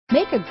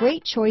Make a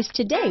great choice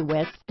today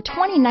with the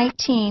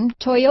 2019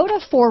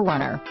 Toyota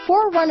 4Runner.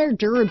 4Runner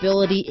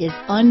durability is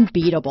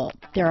unbeatable.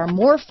 There are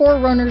more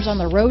 4Runners on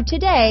the road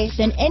today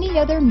than any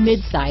other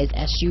midsize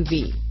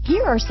SUV.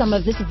 Here are some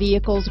of this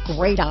vehicle's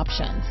great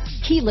options: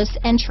 keyless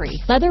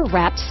entry,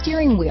 leather-wrapped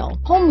steering wheel,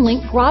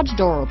 HomeLink garage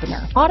door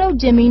opener,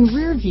 auto-dimming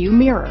rear view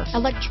mirror,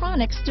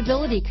 electronic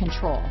stability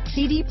control,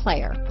 CD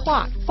player,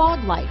 clock,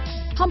 fog lights,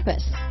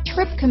 compass,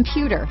 trip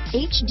computer,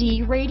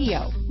 HD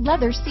radio,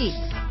 leather seats,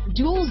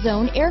 dual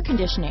zone air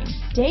conditioning,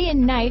 day and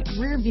night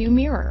rear view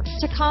mirror,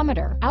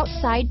 tachometer,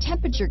 outside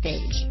temperature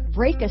gauge,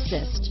 brake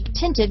assist,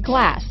 tinted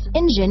glass,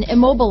 engine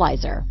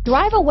immobilizer.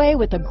 Drive away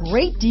with a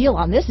great deal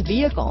on this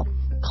vehicle.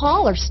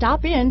 Call or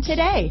stop in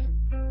today.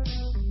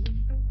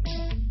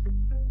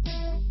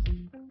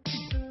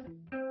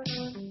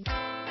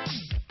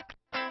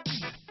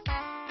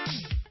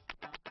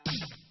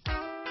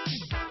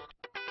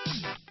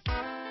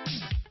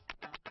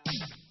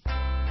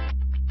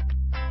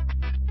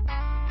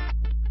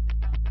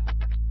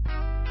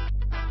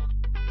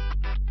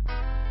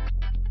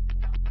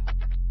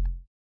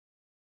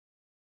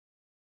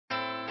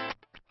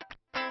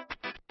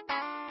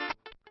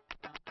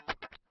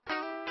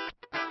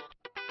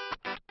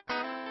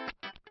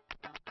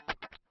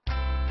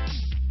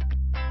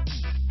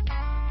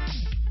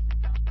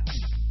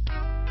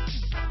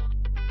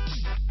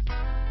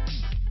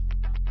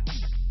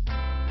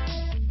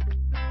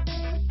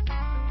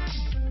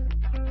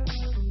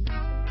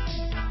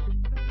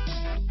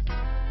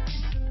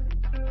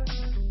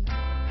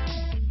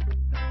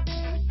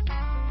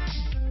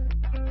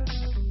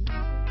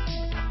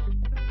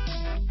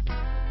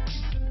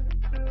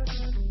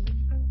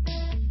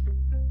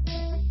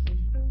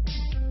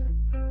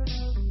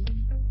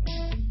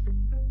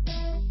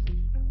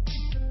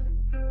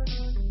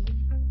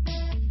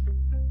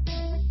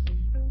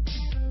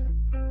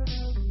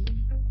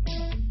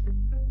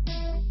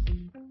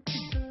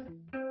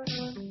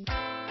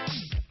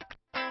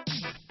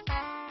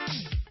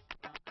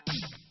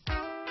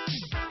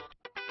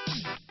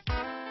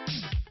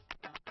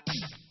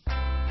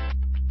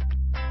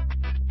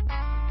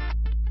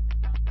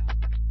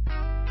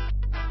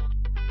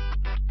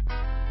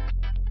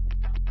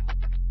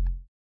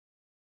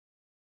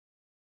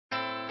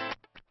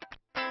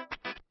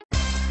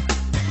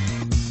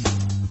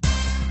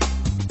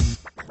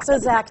 So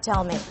Zach,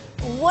 tell me,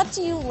 what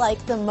do you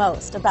like the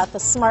most about the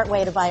smart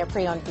way to buy a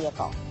pre-owned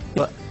vehicle?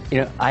 Well,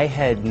 I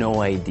had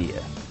no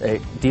idea a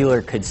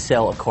dealer could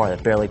sell a car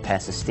that barely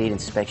passed the state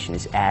inspection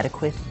is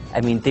adequate.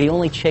 I mean, they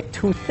only check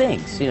two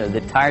things.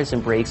 The tires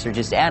and brakes are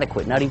just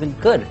adequate, not even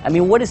good. I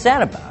mean, what is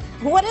that about?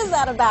 What is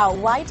that about?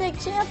 Why take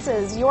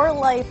chances? Your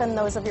life and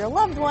those of your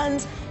loved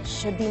ones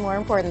should be more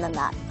important than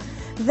that.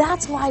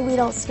 That's why we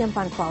don't skimp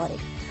on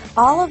quality.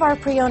 All of our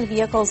pre-owned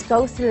vehicles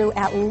go through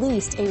at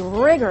least a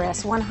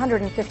rigorous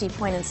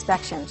 150-point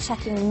inspection,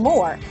 checking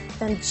more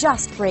than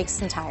just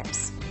brakes and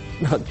tires.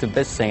 The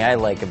best thing I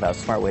like about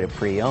Smart Way to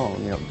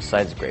Pre-Own,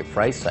 besides the great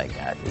price I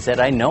got, is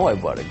that I know I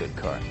bought a good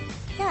car.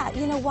 Yeah,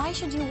 why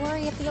should you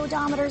worry if the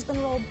odometer's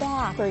been rolled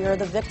back, or you're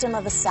the victim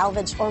of a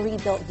salvaged or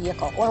rebuilt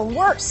vehicle, or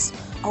worse,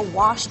 a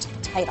washed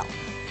title?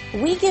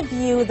 We give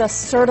you the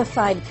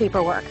certified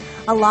paperwork,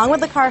 along with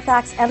the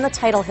Carfax and the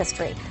title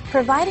history,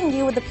 providing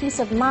you with the peace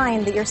of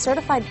mind that your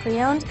certified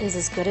pre-owned is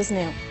as good as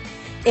new.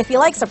 If you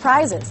like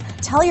surprises,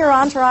 tell your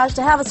entourage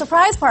to have a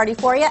surprise party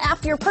for you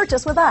after your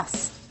purchase with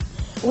us.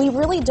 We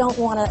really don't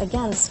want to,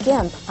 again,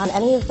 skimp on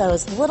any of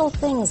those little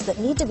things that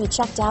need to be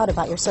checked out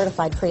about your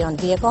certified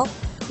pre-owned vehicle.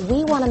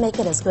 We want to make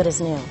it as good as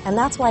new, and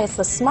that's why it's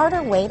the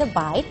smarter way to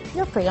buy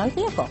your pre-owned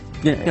vehicle.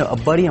 A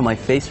buddy on my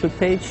Facebook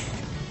page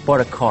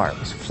bought a car,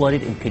 was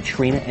flooded in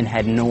Katrina, and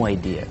had no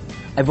idea.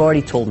 I've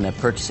already told him that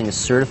purchasing a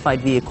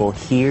certified vehicle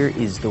here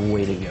is the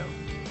way to go.